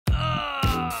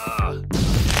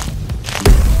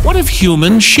What if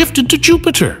humans shifted to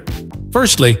Jupiter?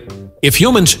 Firstly, if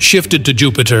humans shifted to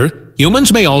Jupiter,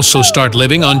 humans may also start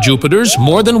living on Jupiter's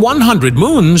more than 100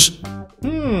 moons.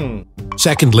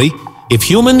 Secondly, if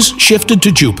humans shifted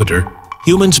to Jupiter,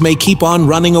 humans may keep on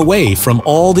running away from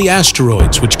all the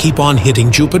asteroids which keep on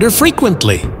hitting Jupiter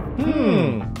frequently.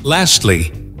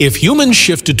 Lastly, if humans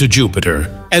shifted to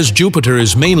Jupiter, as Jupiter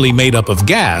is mainly made up of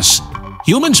gas,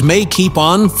 humans may keep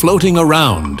on floating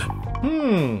around.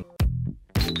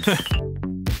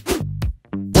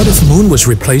 What if Moon was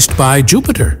replaced by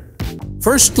Jupiter?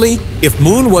 Firstly, if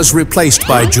Moon was replaced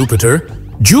by Jupiter,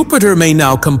 Jupiter may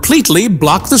now completely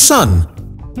block the Sun.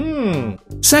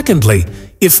 Secondly,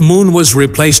 if Moon was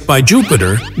replaced by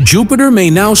Jupiter, Jupiter may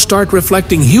now start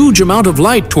reflecting huge amount of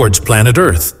light towards planet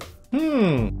Earth.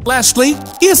 Lastly,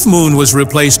 if Moon was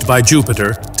replaced by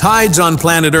Jupiter, tides on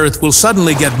planet Earth will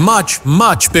suddenly get much,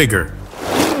 much bigger.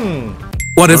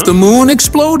 What if the Moon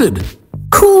exploded?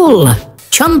 Cool!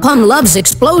 Chumpum loves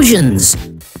explosions.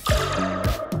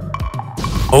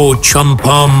 Oh,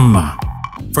 chumpum!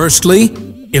 Firstly,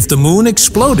 if the Moon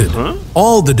exploded,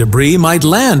 all the debris might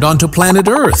land onto planet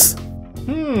Earth.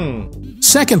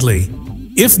 Secondly,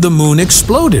 if the Moon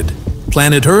exploded,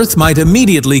 planet Earth might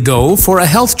immediately go for a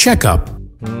health checkup.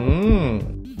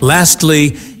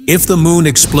 Lastly, if the Moon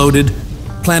exploded,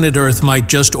 planet Earth might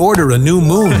just order a new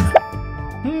moon.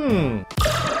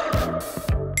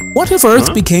 What if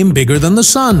Earth became bigger than the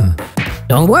Sun?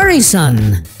 Don't worry,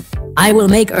 son. I will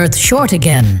make Earth short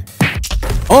again.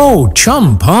 Oh,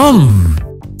 chumpum!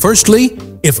 Firstly,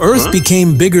 if Earth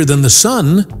became bigger than the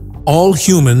Sun, all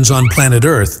humans on planet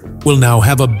Earth will now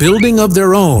have a building of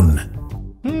their own.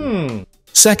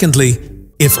 Secondly,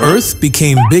 if Earth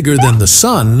became bigger than the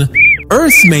Sun,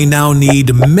 Earth may now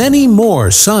need many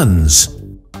more suns.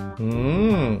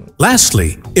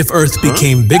 Lastly, if Earth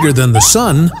became bigger than the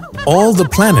Sun, all the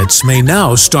planets may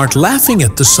now start laughing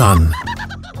at the Sun.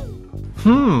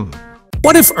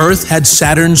 What if Earth had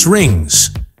Saturn's rings?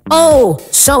 Oh,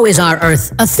 so is our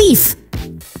Earth a thief.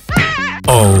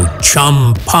 Oh,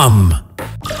 chumpum!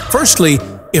 Firstly,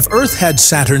 if Earth had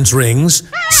Saturn's rings,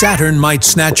 Saturn might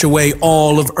snatch away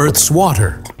all of Earth's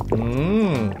water.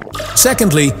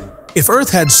 Secondly, if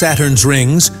Earth had Saturn's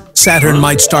rings, Saturn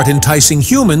might start enticing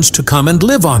humans to come and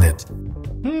live on it.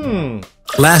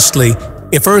 Lastly,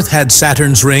 if Earth had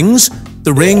Saturn's rings,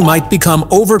 the ring might become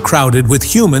overcrowded with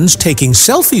humans taking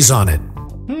selfies on it.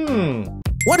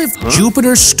 What if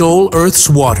Jupiter stole Earth's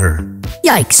water?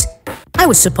 Yikes! I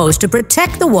was supposed to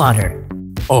protect the water.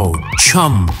 Oh,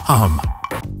 chumpum!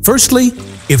 Firstly,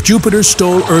 if Jupiter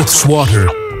stole Earth's water,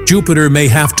 Jupiter may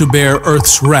have to bear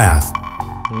Earth's wrath.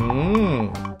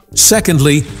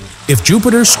 Secondly, if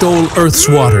Jupiter stole Earth's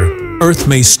water, Earth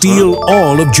may steal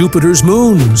all of Jupiter's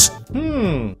moons.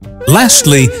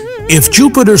 Lastly, if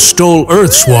Jupiter stole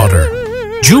Earth's water,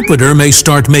 Jupiter may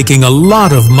start making a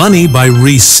lot of money by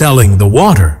reselling the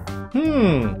water.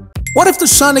 What if the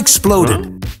Sun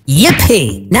exploded?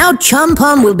 Yippee! Now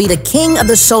Chumpum will be the king of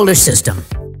the solar system.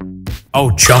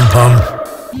 Oh, chumpum!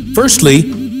 Firstly,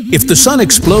 if the Sun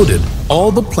exploded,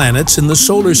 all the planets in the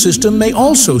solar system may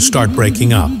also start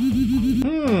breaking up.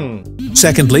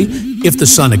 Secondly, if the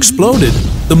Sun exploded,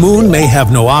 the Moon may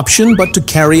have no option but to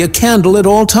carry a candle at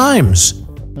all times.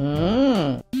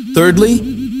 Thirdly,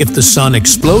 if the Sun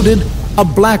exploded, a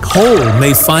black hole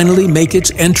may finally make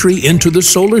its entry into the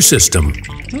solar system.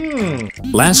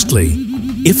 Lastly,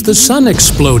 if the Sun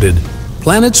exploded,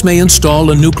 planets may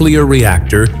install a nuclear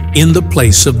reactor in the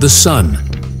place of the Sun.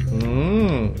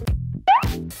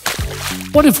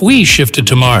 What if we shifted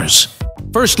to Mars?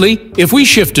 Firstly, if we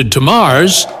shifted to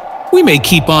Mars, we may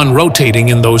keep on rotating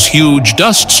in those huge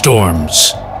dust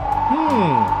storms.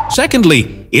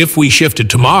 Secondly, if we shifted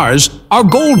to Mars, our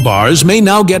gold bars may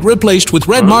now get replaced with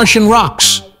red Martian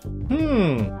rocks.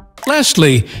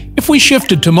 Lastly, if we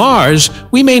shifted to Mars,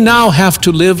 we may now have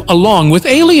to live along with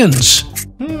aliens.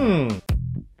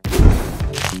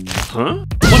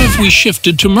 What if we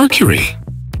shifted to Mercury?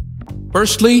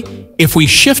 Firstly, if we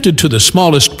shifted to the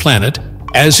smallest planet,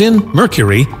 as in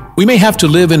Mercury, we may have to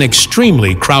live in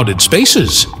extremely crowded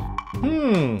spaces.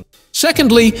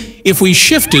 Secondly, if we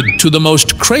shifted to the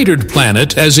most cratered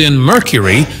planet, as in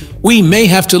Mercury, we may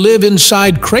have to live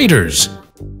inside craters.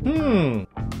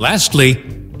 Lastly,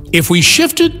 if we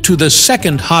shifted to the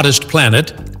second hottest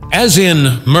planet, as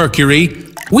in Mercury,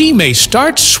 we may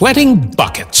start sweating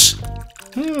buckets.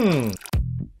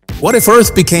 What if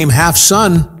Earth became half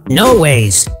sun? No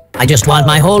ways. I just want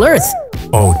my whole Earth.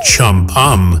 Oh,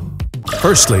 chumpum!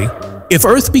 Firstly, if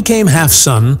Earth became half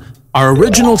sun, our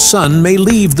original sun may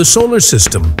leave the solar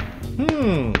system.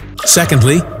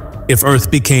 Secondly, if Earth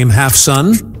became half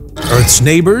sun, Earth's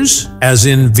neighbors, as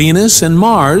in Venus and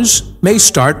Mars, may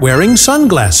start wearing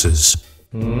sunglasses.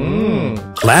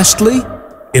 Lastly,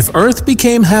 if Earth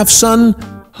became half sun,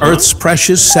 Earth's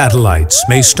precious satellites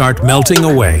may start melting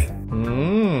away.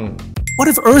 What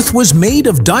if Earth was made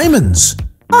of diamonds?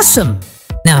 Awesome!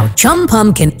 Now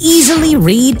Chumpum can easily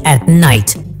read at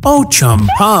night. Oh,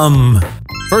 chumpum!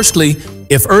 Firstly,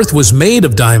 if Earth was made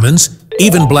of diamonds,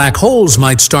 even black holes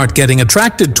might start getting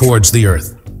attracted towards the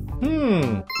Earth.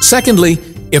 Secondly,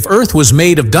 if Earth was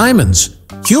made of diamonds,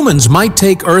 humans might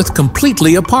take Earth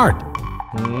completely apart.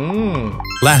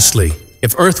 Lastly,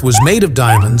 if Earth was made of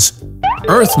diamonds,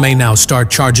 Earth may now start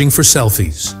charging for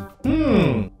selfies.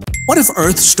 What if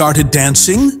Earth started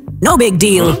dancing? No big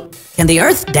deal. Can the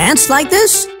Earth dance like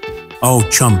this? Oh,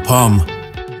 chumpum!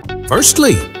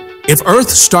 Firstly, if Earth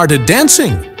started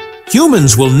dancing,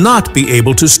 humans will not be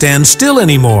able to stand still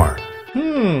anymore.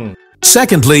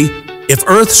 Secondly, if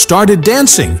Earth started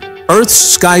dancing, Earth's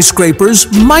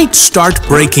skyscrapers might start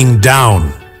breaking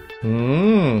down.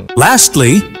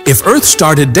 Lastly, if Earth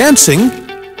started dancing,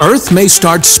 Earth may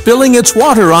start spilling its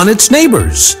water on its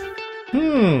neighbors.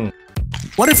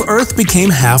 What if Earth became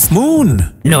half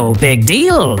moon? No big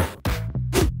deal.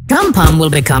 Chumpum will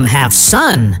become half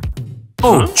sun.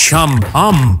 Oh,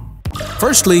 chumpum!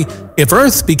 Firstly, if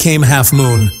Earth became half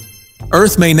moon,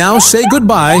 Earth may now say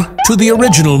goodbye to the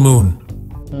original moon.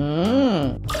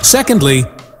 Secondly,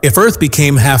 if Earth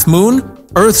became half moon,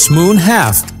 Earth's moon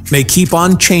half may keep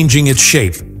on changing its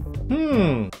shape.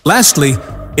 Lastly,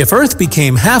 if Earth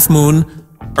became half moon,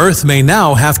 Earth may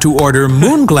now have to order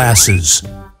moon glasses.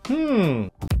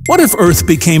 What if Earth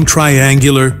became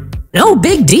triangular? No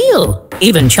big deal.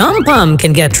 Even Chumpum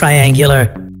can get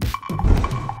triangular.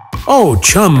 Oh,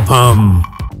 chumpum!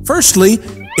 Firstly,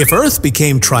 if Earth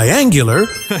became triangular,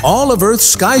 all of Earth's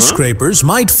skyscrapers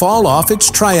might fall off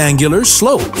its triangular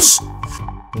slopes.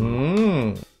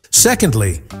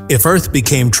 Secondly, if Earth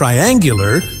became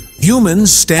triangular,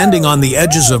 humans standing on the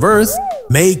edges of Earth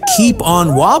may keep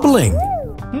on wobbling.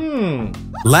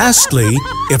 Lastly,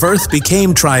 if Earth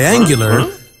became triangular,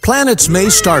 planets may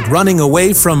start running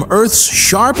away from Earth's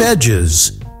sharp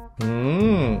edges.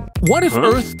 What if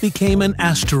Earth became an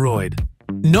asteroid?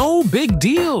 No big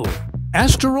deal.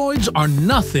 Asteroids are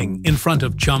nothing in front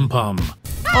of chumpum.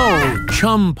 Oh,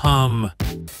 chumpum!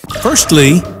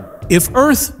 Firstly, if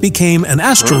Earth became an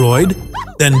asteroid,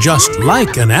 then just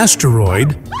like an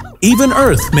asteroid, even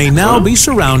Earth may now be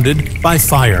surrounded by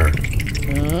fire.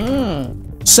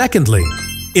 Secondly,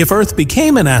 if Earth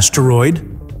became an asteroid,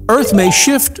 Earth may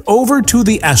shift over to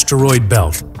the asteroid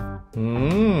belt.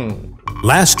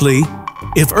 Lastly,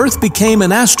 if Earth became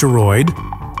an asteroid,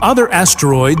 other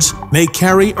asteroids may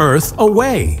carry Earth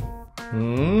away.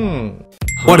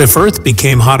 What if Earth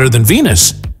became hotter than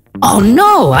Venus? Oh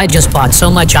no, I just bought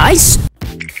so much ice.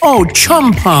 Oh,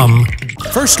 chumpum!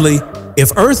 Firstly,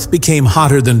 if Earth became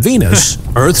hotter than Venus,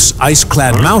 Earth's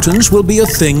ice-clad mountains will be a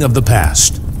thing of the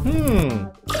past.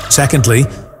 Secondly,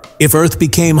 if Earth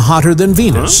became hotter than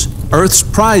Venus, Earth's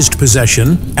prized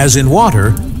possession, as in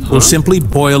water, will simply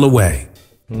boil away.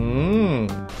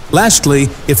 Lastly,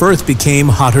 if Earth became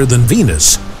hotter than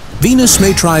Venus, Venus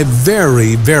may try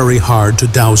very, very hard to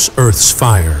douse Earth's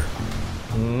fire.